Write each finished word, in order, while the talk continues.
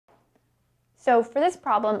So for this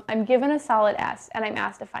problem, I'm given a solid S and I'm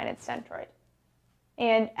asked to find its centroid.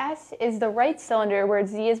 And S is the right cylinder where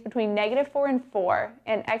Z is between -4 and 4,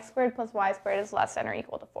 and x squared plus y squared is less than or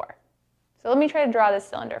equal to 4. So let me try to draw this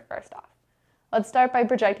cylinder first off. Let's start by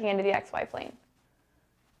projecting into the xy plane.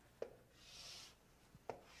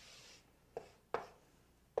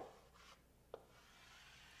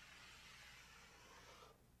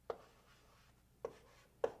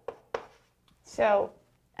 So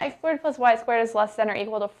x squared plus y squared is less than or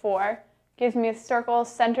equal to 4 gives me a circle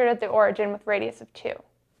centered at the origin with radius of 2.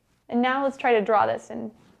 And now let's try to draw this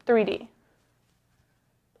in 3D.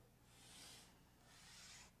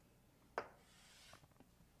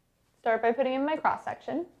 Start by putting in my cross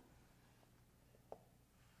section.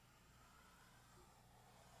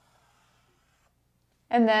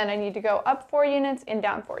 And then I need to go up 4 units and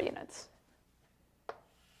down 4 units.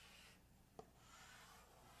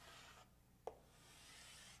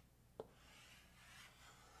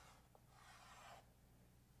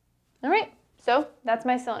 All right, so that's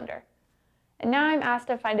my cylinder. And now I'm asked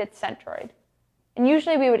to find its centroid. And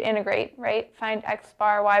usually we would integrate, right? Find x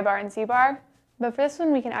bar, y bar, and z bar. But for this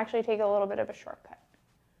one, we can actually take a little bit of a shortcut.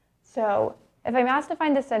 So if I'm asked to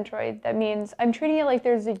find the centroid, that means I'm treating it like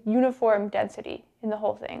there's a uniform density in the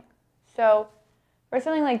whole thing. So for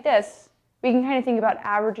something like this, we can kind of think about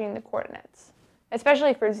averaging the coordinates,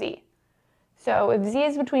 especially for z. So if z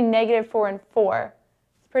is between -4 and 4,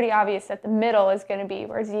 it's pretty obvious that the middle is going to be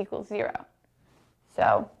where z equals 0.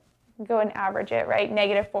 So go and average it, right?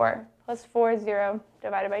 -4 plus 4 is 0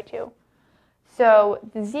 divided by 2. So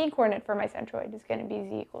the z coordinate for my centroid is going to be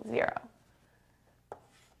z equals 0.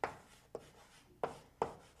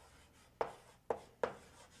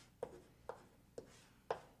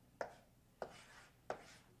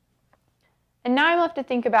 And now I'm left to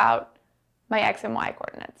think about my x and y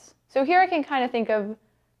coordinates. So here I can kind of think of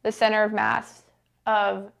the center of mass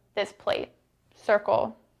of this plate,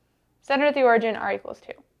 circle, center at the origin, r equals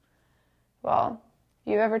 2. Well,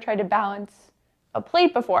 if you've ever tried to balance a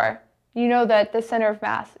plate before, you know that the center of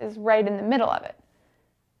mass is right in the middle of it,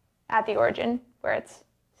 at the origin where it's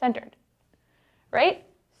centered, right?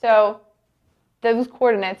 So those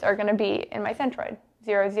coordinates are going to be in my centroid,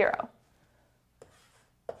 0, 0.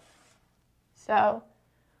 So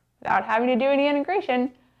without having to do any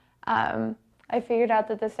integration, I figured out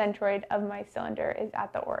that the centroid of my cylinder is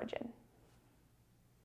at the origin.